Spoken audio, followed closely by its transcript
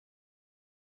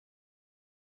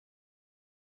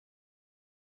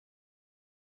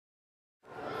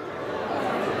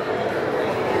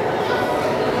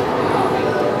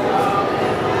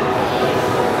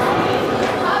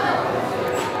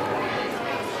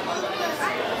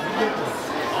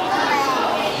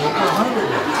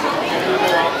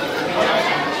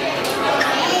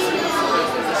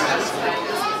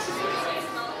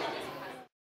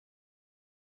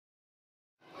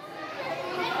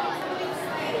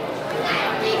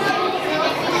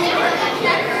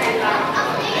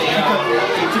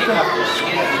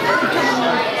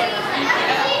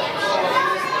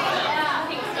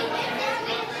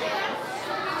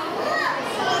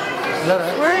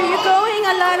Where are you going,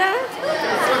 Alara?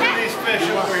 Look at these fish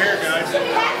over here, guys.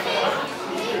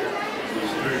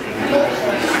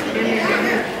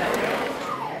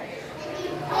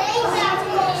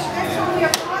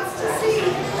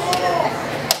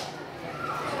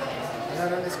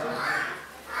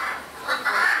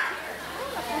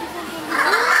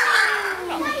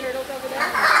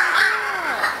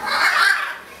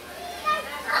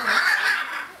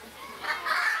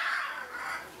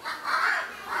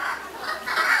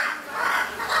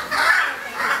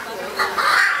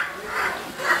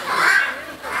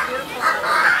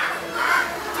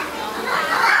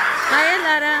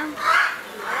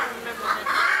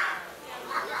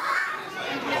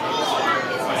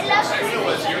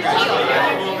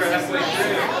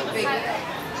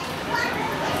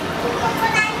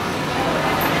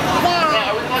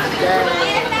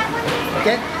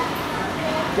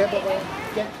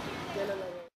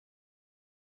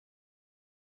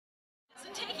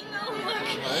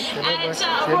 And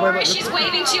Alara, she's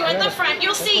waving to you at the front.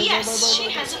 You'll see, yes, she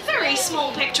has very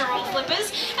small pectoral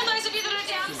flippers. And those of you that are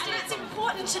downstairs, it's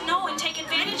important to know and take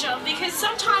advantage of, because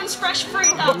sometimes fresh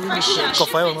fruit, shipments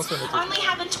only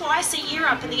happen twice a year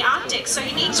up in the Arctic, so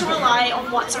you need to rely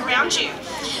on what's around you.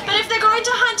 But if they're going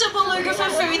to hunt a beluga for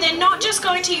food, they're not just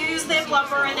going to use their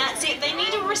blubber and that's it. They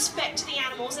need to respect the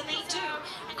animals, and they do,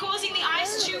 causing the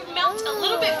ice to melt a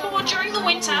little bit more during the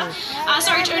winter,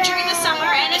 during the summer,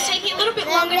 and it's taking a little bit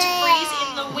longer to freeze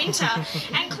in the winter.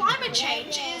 And climate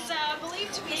change is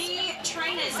believed to be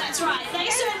trainers, that's right. They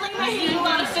certainly eat a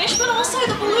lot of fish, but also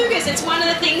the belugas. It's one of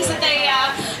the things that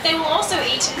they will also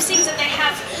eat. And seeing that they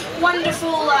have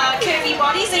wonderful curvy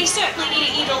bodies, they certainly need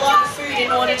to eat a lot of food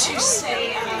in order to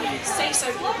stay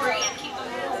so blubbery and keep them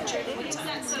warm during the winter,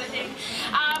 that sort of thing.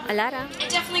 Alara.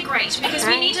 Definitely great, because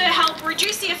we need to help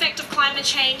reduce the effect of climate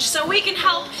change so we can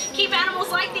help keep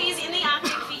animals like these in the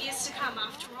Arctic for years to come,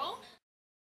 after all.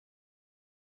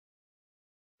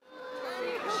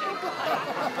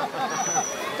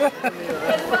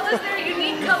 As well as their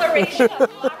unique coloration of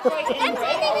black, white, and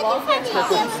red along the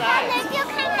top and sides.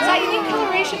 It's that unique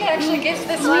coloration that actually gives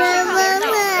this species their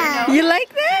name. You like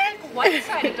that?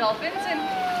 White-sided dolphins, and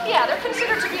yeah, they're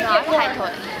considered to be a bit more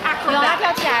acrobatic.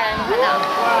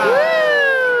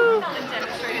 Helen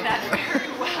demonstrated that very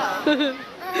well.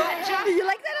 But just You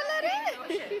like that, Alara?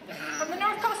 from the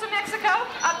north coast of Mexico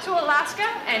up to Alaska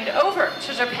and over to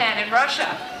Japan and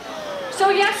Russia. So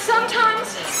yes, sometimes,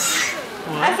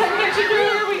 as I mentioned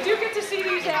earlier, we do get to see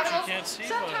these animals,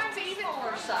 sometimes even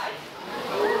north side,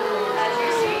 as you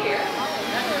see here.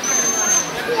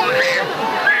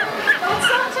 But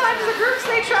sometimes the groups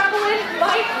they travel in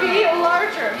might be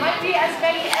larger, might be as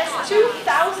many as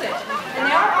 2,000. And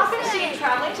they are often seen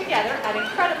traveling together at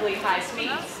incredibly high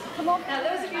speeds. Now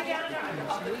those of you down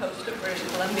off the coast of British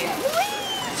Columbia.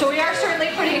 So we are certainly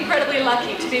pretty incredibly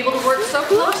lucky to be able to work so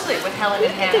closely with Helen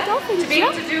and Hannah, to be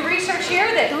able to do research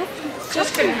here that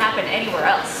just couldn't happen anywhere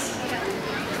else.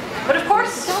 But of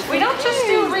course, we don't just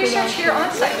do research here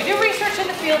on site, we do research in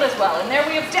the field as well. And there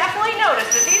we have definitely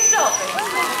noticed that these dolphins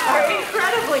are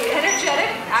incredibly energetic,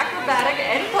 acrobatic,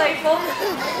 and playful,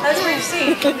 as we've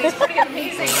seen from these pretty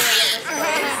amazing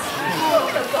displays,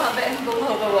 both above and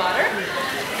below the water.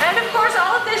 And of course,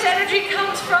 all of this energy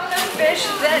comes from the fish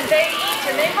that they eat,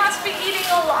 and they must be eating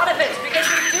a lot of it, because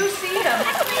we do see them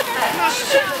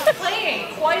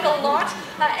playing quite a lot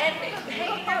and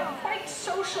hanging out in quite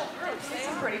social groups. These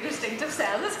are pretty distinctive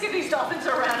sounds. Let's give these dolphins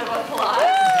a round of applause.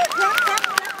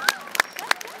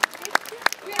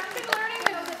 We have been learning,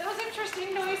 though, that those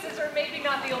interesting noises are maybe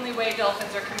not the only way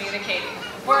dolphins are communicating.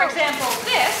 For example,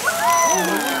 this is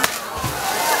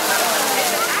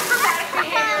an acrobatic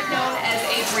behavior known as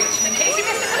a breach. And in case you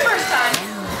missed it the first time,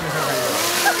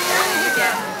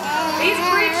 again, these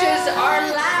breaches are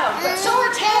loud, but so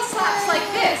are tail slaps like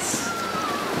this.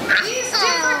 These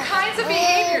different kinds of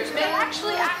behaviors may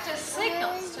actually act as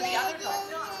signals to the other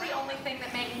dolphins. It's the only thing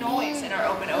that make noise in our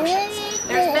open oceans.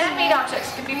 There's man-made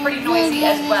objects that can be pretty noisy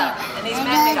as well. And these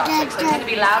man-made objects, they tend to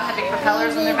be loud and have big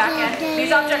propellers on their back end.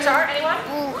 These objects are, anyone?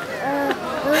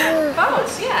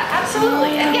 Boats, yeah,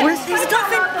 absolutely. And yes, Where's the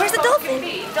dolphin? Where's the dolphin?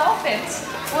 Dolphins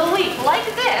will leap like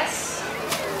this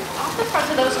off the front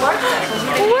of those large vessels.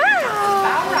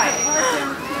 Bow riding.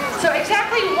 So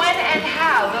exactly when and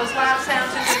how those loud sounds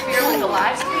interfere with the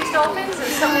lives of these dolphins is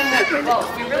something that, well,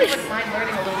 we really wouldn't mind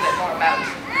learning a little bit more about.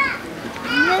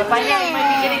 But by now you might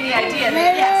be getting the idea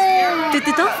that yes, Did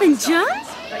the dolphin jump?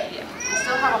 but yeah, we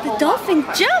still have a whole The dolphin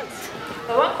lot more jumped.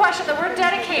 The one question that we're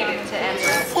dedicated to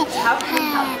answering is how can we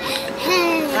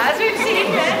As we've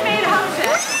seen, man-made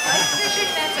habitats, like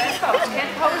fishing nets and boats, can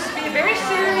pose to be a very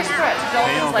serious threat to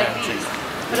dolphins like these.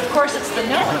 But of course, it's the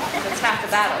knowing that's half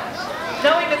the battle.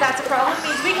 Knowing that that's a problem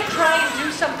means we can try and do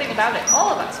something about it,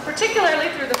 all of us, particularly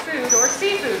through the food or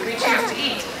seafood we choose to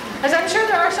eat. As I'm sure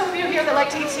there are some of you here that like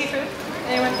to eat seafood.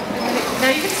 Anyone? Now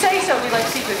you can say so, we like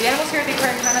seafood. The animals here at the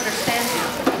aquarium can't understand you.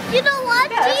 You don't want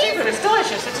Yeah, seafood is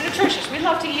delicious, it's nutritious, we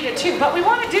love to eat it too, but we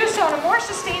want to do so in a more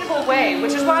sustainable way,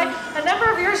 which is why a number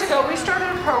of years ago we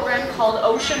started a program called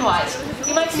Oceanwise.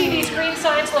 You might see these green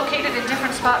signs located in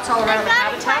different spots all around the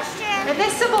habitat. And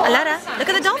this symbol Alara, look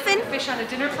at the dolphin. Fish on a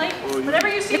dinner plate. Whenever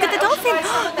you see Look at the dolphin.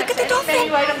 Look at the dolphin.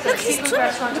 menu items at a Look, he's seafood swimming.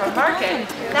 restaurant or market,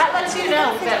 that lets you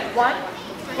know that one,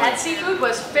 that seafood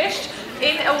was fished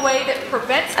in a way that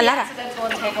prevents the Alara. accidental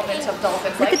entanglements of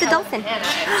dolphins. Look like at the Helen dolphin. and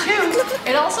Hannah. And two,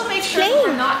 it also makes sure that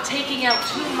we're not taking out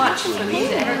too much for these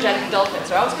energetic dolphins.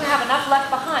 They're always going to have enough left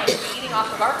behind to be eating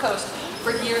off of our coast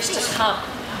for years to come.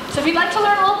 So if you'd like to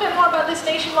learn a little bit more about this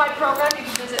nationwide program, you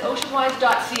can visit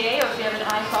oceanwise.ca, or if you have an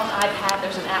iPhone, iPad,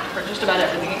 there's an app for just about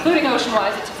everything, including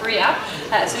Oceanwise. It's a free app.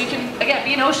 So you can, again,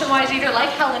 be an Oceanwise eater like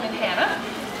Helen and Hannah.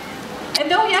 And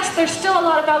though, yes, there's still a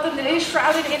lot about them that is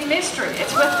shrouded in mystery,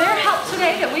 it's with their help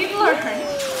today that we've learned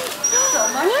so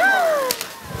much more.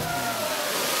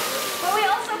 But we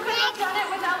also couldn't have done it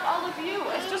without all of you.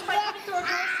 It's just by coming to our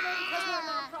doors today because we're a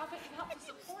nonprofit and help to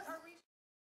support our research.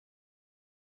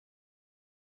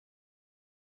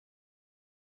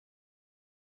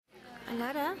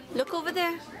 Alara, look over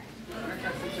there.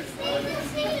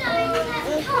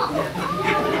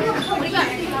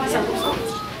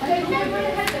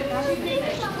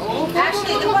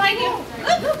 Ashley, look behind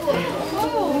you.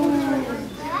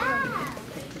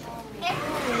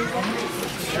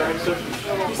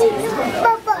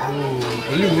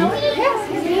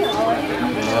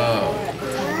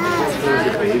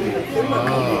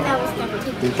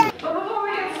 But before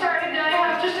we get started, I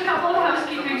have just a couple of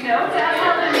housekeeping notes. As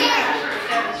Helen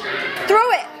demonstrated. Throw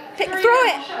it. Throw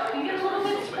it. It gets a little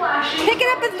bit splashy. Pick it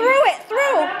up and throw it.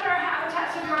 Throw.